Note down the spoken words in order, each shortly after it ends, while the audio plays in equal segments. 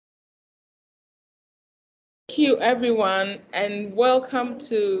you, everyone, and welcome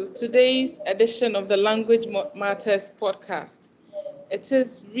to today's edition of the Language Matters podcast. It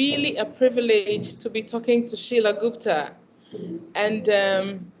is really a privilege to be talking to Sheila Gupta, and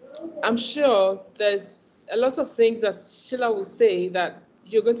I'm sure there's a lot of things that Sheila will say that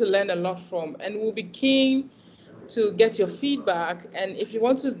you're going to learn a lot from, and we'll be keen to get your feedback. And if you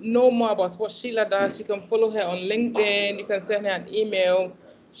want to know more about what Sheila does, you can follow her on LinkedIn, you can send her an email.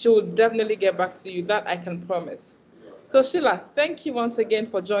 She will definitely get back to you. That I can promise. So Sheila, thank you once again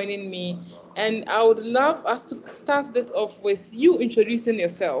for joining me. And I would love us to start this off with you introducing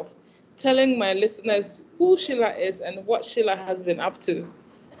yourself, telling my listeners who Sheila is and what Sheila has been up to.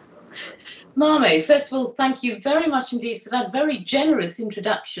 Mame, first of all, thank you very much indeed for that very generous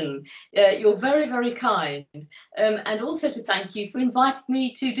introduction. You're very, very kind. And also to thank you for inviting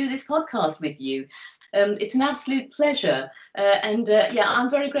me to do this podcast with you. It's an absolute pleasure. Yeah, I'm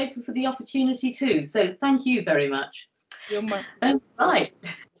very grateful for the opportunity too. So thank you very much. You're my Right.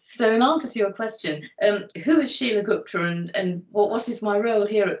 So in answer to your question, who is Sheila Gupta and what is my role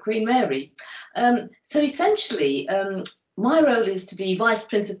here at Queen Mary? So essentially, my role is to be Vice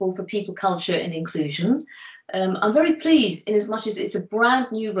Principal for People, Culture and Inclusion. I'm very pleased in as much as it's a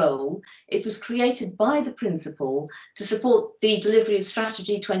brand new role. It was created by the Principal to support the delivery of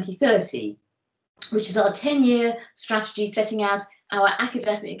Strategy 2030, which is our 10-year strategy setting out our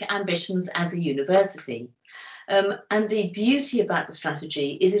academic ambitions as a university. And the beauty about the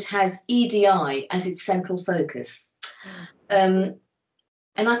strategy is it has EDI as its central focus.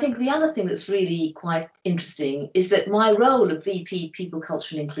 And I think the other thing that's really quite interesting is that my role of VP People,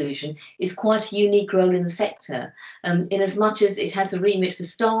 Culture and Inclusion is quite a unique role in the sector, in as much as it has a remit for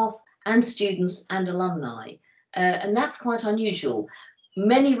staff and students and alumni. And that's quite unusual.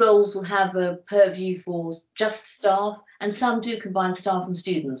 Many roles will have a purview for just staff, and some do combine staff and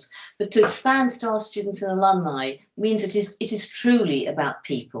students. But to expand staff, students and alumni means it is truly about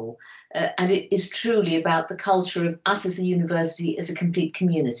people, and it is truly about the culture of us as a university, as a complete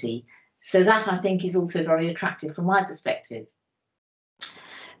community. So that, I think, is also very attractive from my perspective.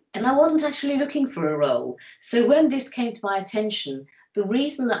 And I wasn't actually looking for a role. So when this came to my attention, the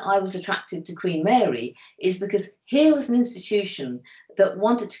reason that I was attracted to Queen Mary is because here was an institution that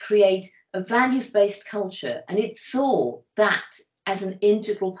wanted to create a values-based culture, and it saw that as an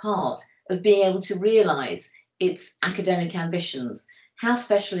integral part of being able to realise its academic ambitions. How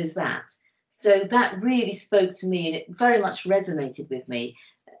special is that? So that really spoke to me, and it very much resonated with me.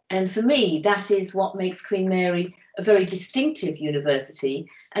 And for me, that is what makes Queen Mary a very distinctive university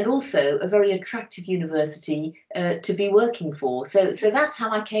and also a very attractive university to be working for. So that's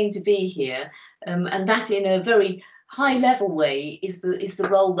how I came to be here. And that in a very high level way is the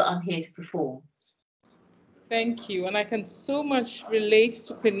role that I'm here to perform. Thank you. And I can so much relate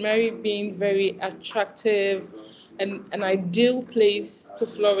to Queen Mary being very attractive and an ideal place to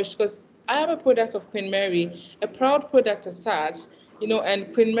flourish because I am a product of Queen Mary, a proud product as such,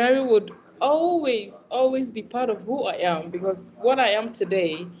 and Queen Mary would always be part of who I am because what I am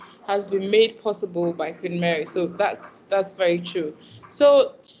today has been made possible by Queen Mary. So that's very true.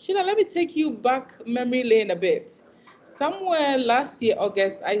 So Sheila, let me take you back memory lane a bit. Somewhere last year,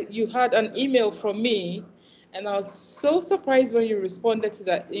 August, you had an email from me and I was so surprised when you responded to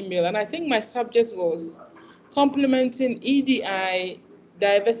that email. And I think my subject was complementing EDI,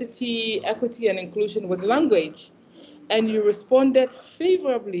 diversity, equity, and inclusion with language. And you responded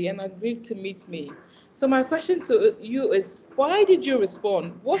favorably and agreed to meet me. So my question to you is, why did you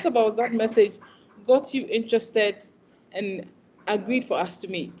respond? What about that message got you interested and agreed for us to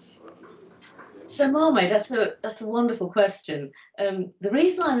meet? So, Marmee, that's a wonderful question. The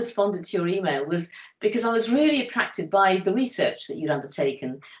reason I responded to your email was because I was really attracted by the research that you'd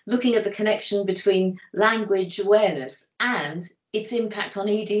undertaken, looking at the connection between language awareness and its impact on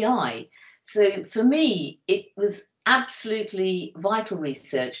EDI. So, for me, it was absolutely vital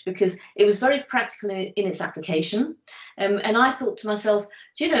research because it was very practical in its application. And I thought to myself,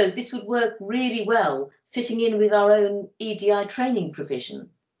 this would work really well fitting in with our own EDI training provision,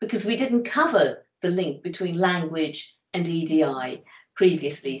 because we didn't cover the link between language and EDI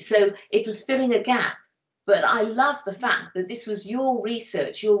previously. So it was filling a gap. But I love the fact that this was your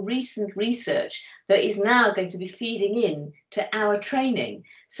research, your recent research, that is now going to be feeding in to our training.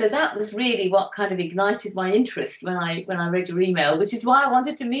 So that was really what kind of ignited my interest when I read your email, which is why I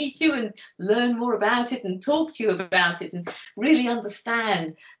wanted to meet you and learn more about it and talk to you about it and really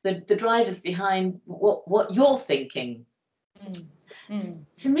understand the drivers behind what you're thinking.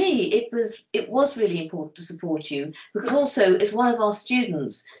 To me, it was really important to support you because also as one of our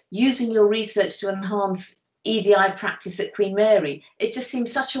students, using your research to enhance EDI practice at Queen Mary, it just seemed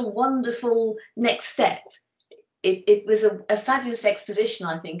such a wonderful next step it was a fabulous exposition,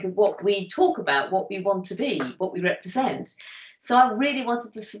 I think, of what we talk about, what we want to be, what we represent. So I really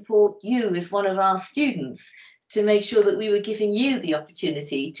wanted to support you as one of our students to make sure that we were giving you the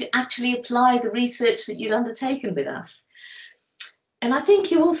opportunity to actually apply the research that you'd undertaken with us. And I think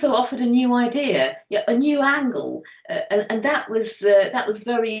you also offered a new idea, a new angle, and that was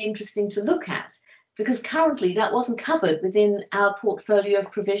very interesting to look at, because currently that wasn't covered within our portfolio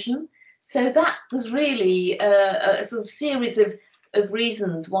of provision. So that was really a sort of series of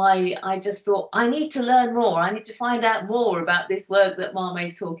reasons why I just thought, I need to learn more. I need to find out more about this work that Mame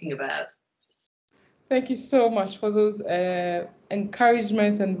is talking about. Thank you so much for those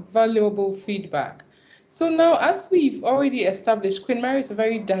encouragements and valuable feedback. So now, as we've already established, Queen Mary is a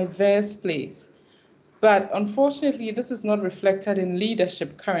very diverse place, but unfortunately, this is not reflected in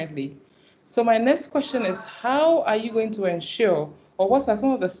leadership currently. So my next question is, how are you going to ensure, or what are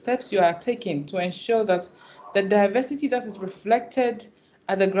some of the steps you are taking to ensure that the diversity that is reflected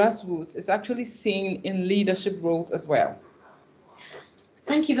at the grassroots is actually seen in leadership roles as well?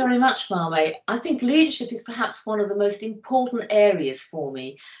 Thank you very much, Mame. I think leadership is perhaps one of the most important areas for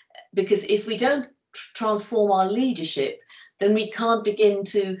me, because if we don't transform our leadership, then we can't begin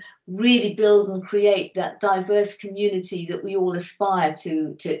to really build and create that diverse community that we all aspire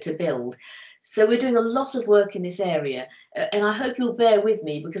to build. So we're doing a lot of work in this area, and I hope you'll bear with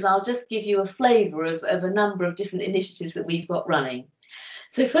me, because I'll just give you a flavour of a number of different initiatives that we've got running.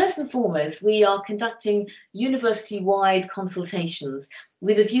 So first and foremost, we are conducting university-wide consultations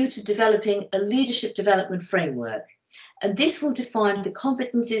with a view to developing a leadership development framework. And this will define the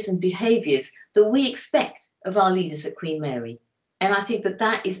competencies and behaviours that we expect of our leaders at Queen Mary. And I think that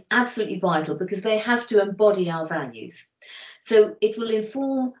that is absolutely vital, because they have to embody our values. So it will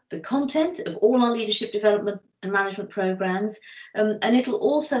inform the content of all our leadership development and management programmes, and it will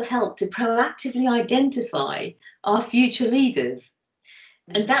also help to proactively identify our future leaders.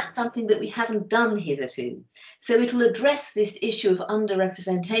 And that's something that we haven't done hitherto. So it will address this issue of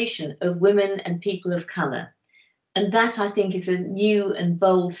underrepresentation of women and people of colour. And that, I think, is a new and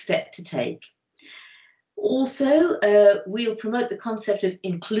bold step to take. Also, we'll promote the concept of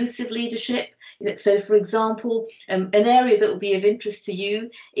inclusive leadership. So, for example, an area that will be of interest to you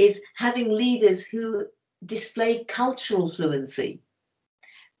is having leaders who display cultural fluency.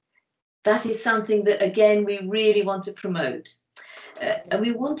 That is something that, again, we really want to promote. And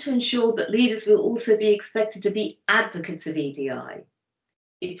we want to ensure that leaders will also be expected to be advocates of EDI.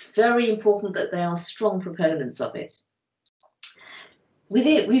 It's very important that they are strong proponents of it.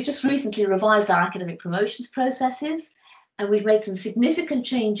 We've just recently revised our academic promotions processes, and we've made some significant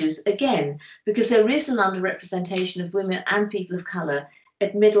changes, again, because there is an underrepresentation of women and people of colour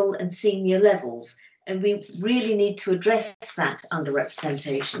at middle and senior levels, and we really need to address that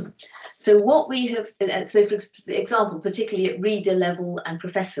underrepresentation. So what we have, so for example, particularly at reader level and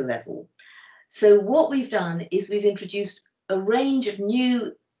professor level. So what we've done is we've introduced a range of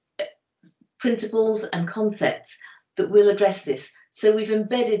new principles and concepts that will address this. So we've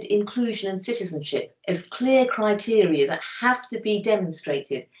embedded inclusion and citizenship as clear criteria that have to be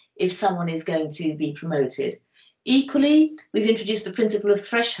demonstrated if someone is going to be promoted. Equally, we've introduced the principle of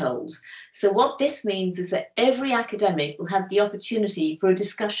thresholds. So what this means is that every academic will have the opportunity for a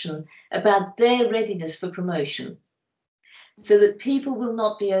discussion about their readiness for promotion, so that people will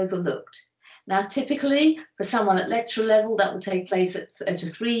not be overlooked. Now, typically, for someone at lecturer level, that will take place at a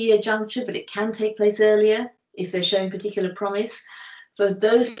 3-year juncture, but it can take place earlier if they're showing particular promise. For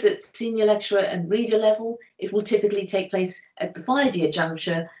those at senior lecturer and reader level, it will typically take place at the 5-year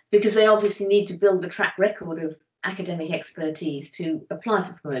juncture, because they obviously need to build a track record of academic expertise to apply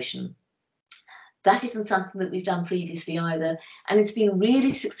for promotion. That isn't something that we've done previously either, and it's been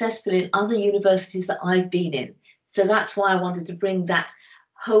really successful in other universities that I've been in. So that's why I wanted to bring that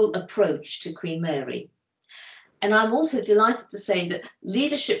whole approach to Queen Mary. And I'm also delighted to say that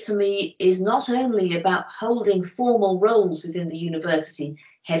leadership for me is not only about holding formal roles within the university,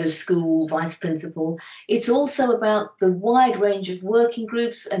 head of school, vice principal, it's also about the wide range of working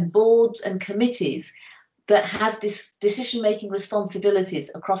groups and boards and committees that have decision-making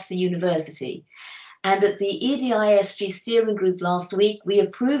responsibilities across the university. And at the EDI steering group last week, we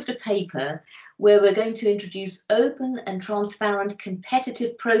approved a paper where we're going to introduce open and transparent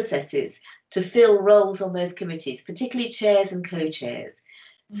competitive processes to fill roles on those committees, particularly chairs and co-chairs,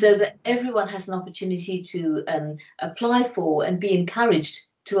 so that everyone has an opportunity to apply for and be encouraged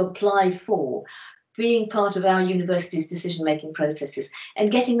to apply for being part of our university's decision-making processes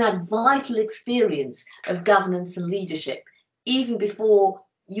and getting that vital experience of governance and leadership, even before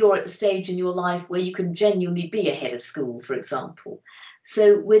you're at the stage in your life where you can genuinely be a head of school, for example.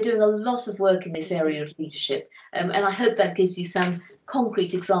 So we're doing a lot of work in this area of leadership, and I hope that gives you some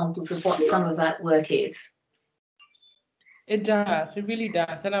concrete examples of what some of that work is. It does, it really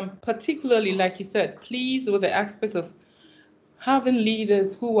does. And I'm particularly, like you said, pleased with the aspect of having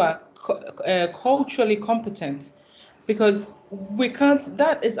leaders who are culturally competent, because we can't,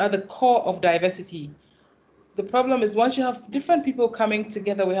 that is at the core of diversity. The problem is once you have different people coming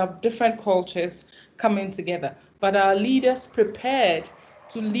together, we have different cultures coming together. But are leaders prepared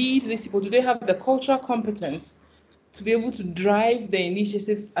to lead these people? Do they have the cultural competence to be able to drive the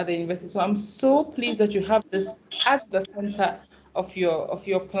initiatives at the university? So I'm so pleased that you have this at the center of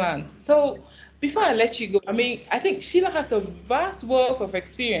your plans. So before I let you go, I mean, I think Sheila has a vast wealth of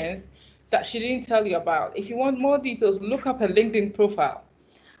experience that she didn't tell you about. If you want more details, look up her LinkedIn profile.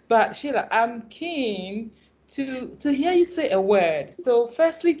 But Sheila, I'm keen to hear you say a word. So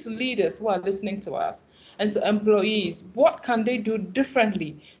firstly, to leaders who are listening to us and to employees, what can they do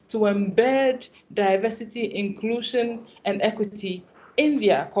differently to embed diversity, inclusion, and equity in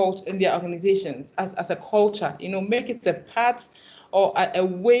their culture, in their organizations as a culture, make it a part or a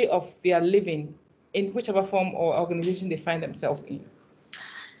way of their living in whichever form or organization they find themselves in?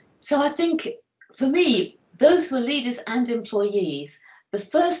 So I think for me, those who are leaders and employees, the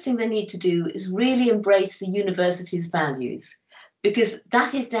first thing they need to do is really embrace the university's values, because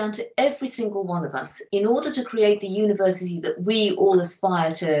that is down to every single one of us. In order to create the university that we all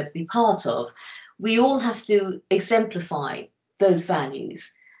aspire to be part of, we all have to exemplify those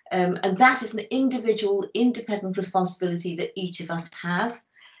values. And that is an individual, independent responsibility that each of us have.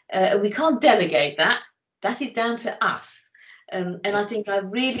 And we can't delegate that. That is down to us. And I think I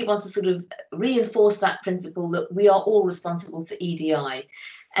really want to sort of reinforce that principle that we are all responsible for EDI.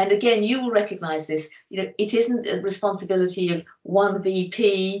 And again, you will recognise this. It isn't a responsibility of one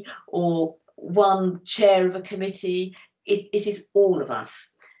VP or one chair of a committee. It is all of us.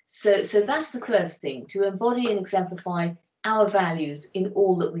 So that's the first thing, to embody and exemplify our values in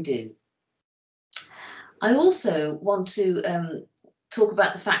all that we do. I also want to talk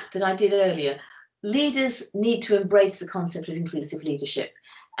about the fact that I did earlier. Leaders need to embrace the concept of inclusive leadership,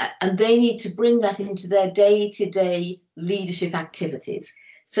 and they need to bring that into their day-to-day leadership activities.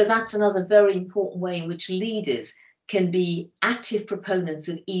 So that's another very important way in which leaders can be active proponents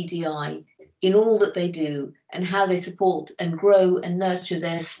of EDI in all that they do, and how they support and grow and nurture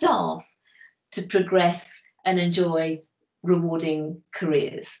their staff to progress and enjoy rewarding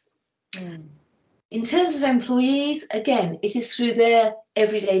careers. Mm. In terms of employees, again, it is through their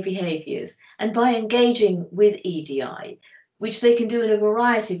everyday behaviours and by engaging with EDI, which they can do in a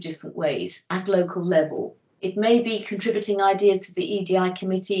variety of different ways at local level. It may be contributing ideas to the EDI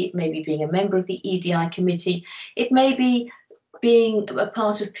committee, it may be being a member of the EDI committee, it may be being a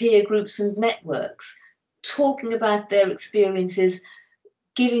part of peer groups and networks, talking about their experiences,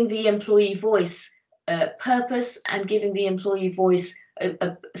 giving the employee voice purpose, and giving the employee voice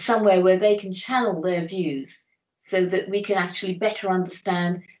somewhere where they can channel their views, so that we can actually better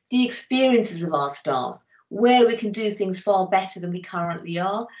understand the experiences of our staff, where we can do things far better than we currently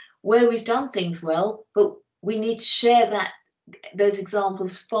are, where we've done things well, but we need to share those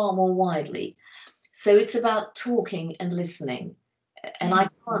examples far more widely. So it's about talking and listening. And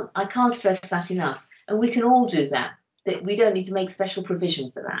I can't stress that enough. And we can all do that. That we don't need to make special provision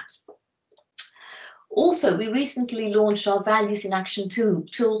for that. Also, we recently launched our Values in Action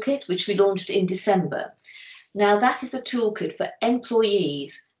toolkit, which we launched in December. Now, that is a toolkit for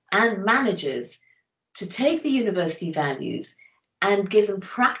employees and managers to take the university values and give them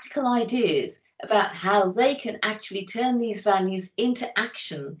practical ideas about how they can actually turn these values into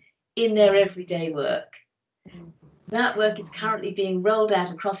action in their everyday work. That work is currently being rolled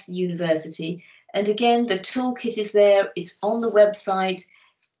out across the university. And again, the toolkit is there, it's on the website.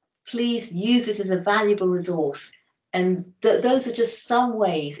 Please use it as a valuable resource. And those are just some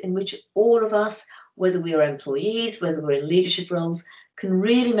ways in which all of us, whether we are employees, whether we're in leadership roles, can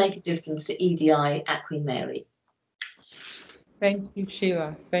really make a difference to EDI at Queen Mary. Thank you,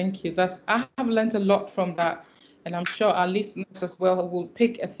 Sheila. Thank you. I have learned a lot from that, and I'm sure our listeners as well will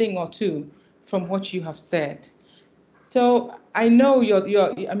pick a thing or two from what you have said. So I know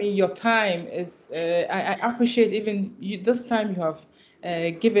your time is. I appreciate even this time you have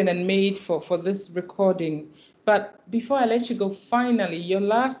given and made for this recording. But before I let you go, finally, your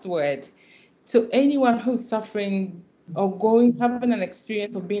last word to anyone who's suffering or having an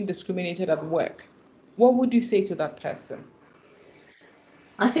experience of being discriminated at work. What would you say to that person?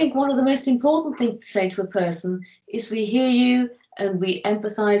 I think one of the most important things to say to a person is we hear you and we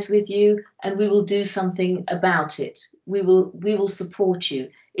empathise with you, and we will do something about it. We will support you.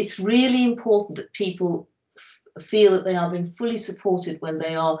 It's really important that people feel that they are being fully supported when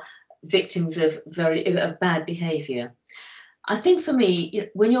they are victims of bad behaviour. I think for me,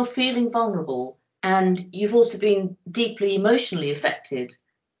 when you're feeling vulnerable and you've also been deeply emotionally affected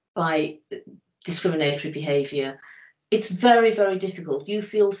by discriminatory behaviour, it's very, very difficult. You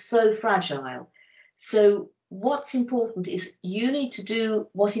feel so fragile. So what's important is you need to do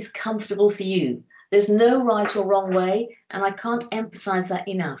what is comfortable for you. There's no right or wrong way, and I can't emphasize that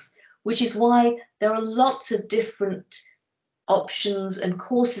enough, which is why there are lots of different options and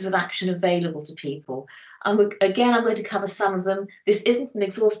courses of action available to people. I'm going to cover some of them. This isn't an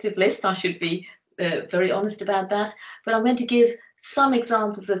exhaustive list. I should be very honest about that, but I'm going to give some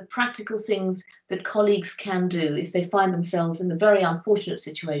examples of practical things that colleagues can do if they find themselves in the very unfortunate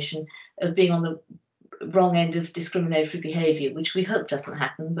situation of being on the wrong end of discriminatory behaviour, which we hope doesn't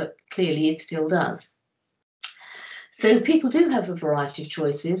happen, but clearly it still does. So people do have a variety of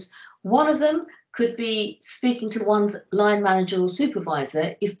choices. One of them could be speaking to one's line manager or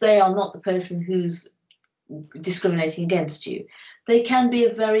supervisor if they are not the person who's discriminating against you. They can be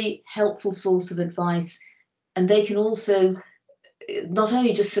a very helpful source of advice, and they can also not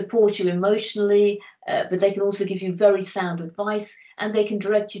only just support you emotionally, but they can also give you very sound advice, and they can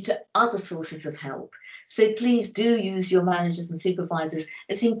direct you to other sources of help. So please do use your managers and supervisors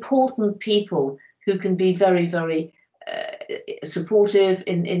as important people who can be very, very supportive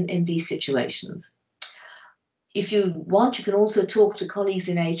in these situations. If you want, you can also talk to colleagues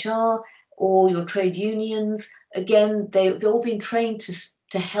in HR or your trade unions. Again, they've all been trained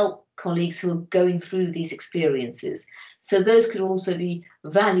to help colleagues who are going through these experiences. So those could also be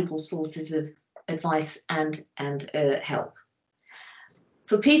valuable sources of advice and help.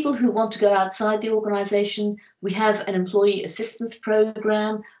 For people who want to go outside the organisation, we have an employee assistance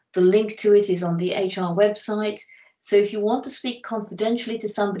programme. The link to it is on the HR website. So if you want to speak confidentially to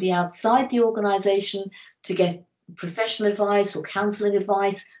somebody outside the organisation to get professional advice or counselling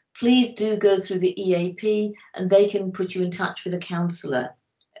advice, please do go through the EAP, and they can put you in touch with a counsellor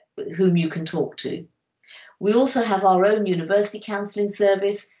whom you can talk to. We also have our own university counselling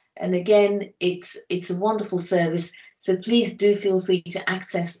service, and again, it's a wonderful service, so please do feel free to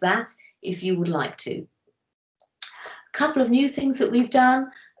access that if you would like to. A couple of new things that we've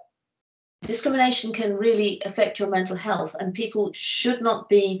done. Discrimination can really affect your mental health, and people should not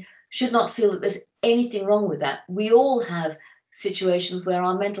feel that there's anything wrong with that. We all have situations where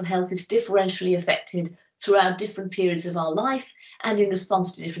our mental health is differentially affected throughout different periods of our life and in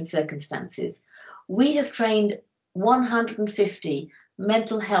response to different circumstances. We have trained 150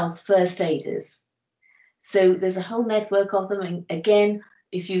 mental health first aiders. So there's a whole network of them, and again,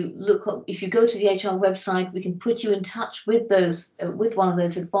 if you go to the HR website, we can put you in touch with one of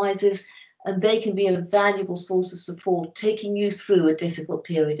those advisors, and they can be a valuable source of support, taking you through a difficult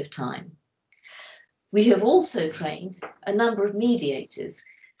period of time. We have also trained a number of mediators.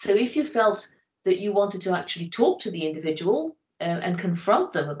 So if you felt that you wanted to actually talk to the individual and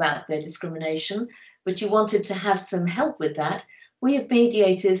confront them about their discrimination, but you wanted to have some help with that, we have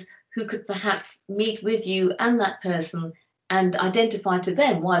mediators who could perhaps meet with you and that person and identify to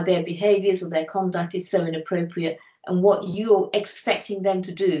them why their behaviours or their conduct is so inappropriate and what you're expecting them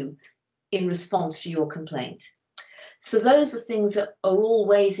to do in response to your complaint. So those are things that are all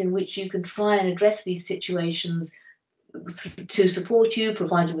ways in which you can try and address these situations to support you,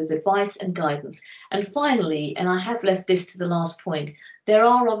 provide you with advice and guidance. And finally, and I have left this to the last point, there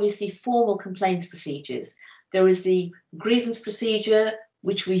are obviously formal complaints procedures. There is the grievance procedure,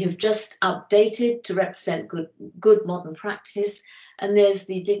 which we have just updated to represent good modern practice, and there's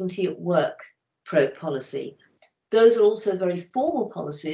the dignity at work policy. Those are also very formal policies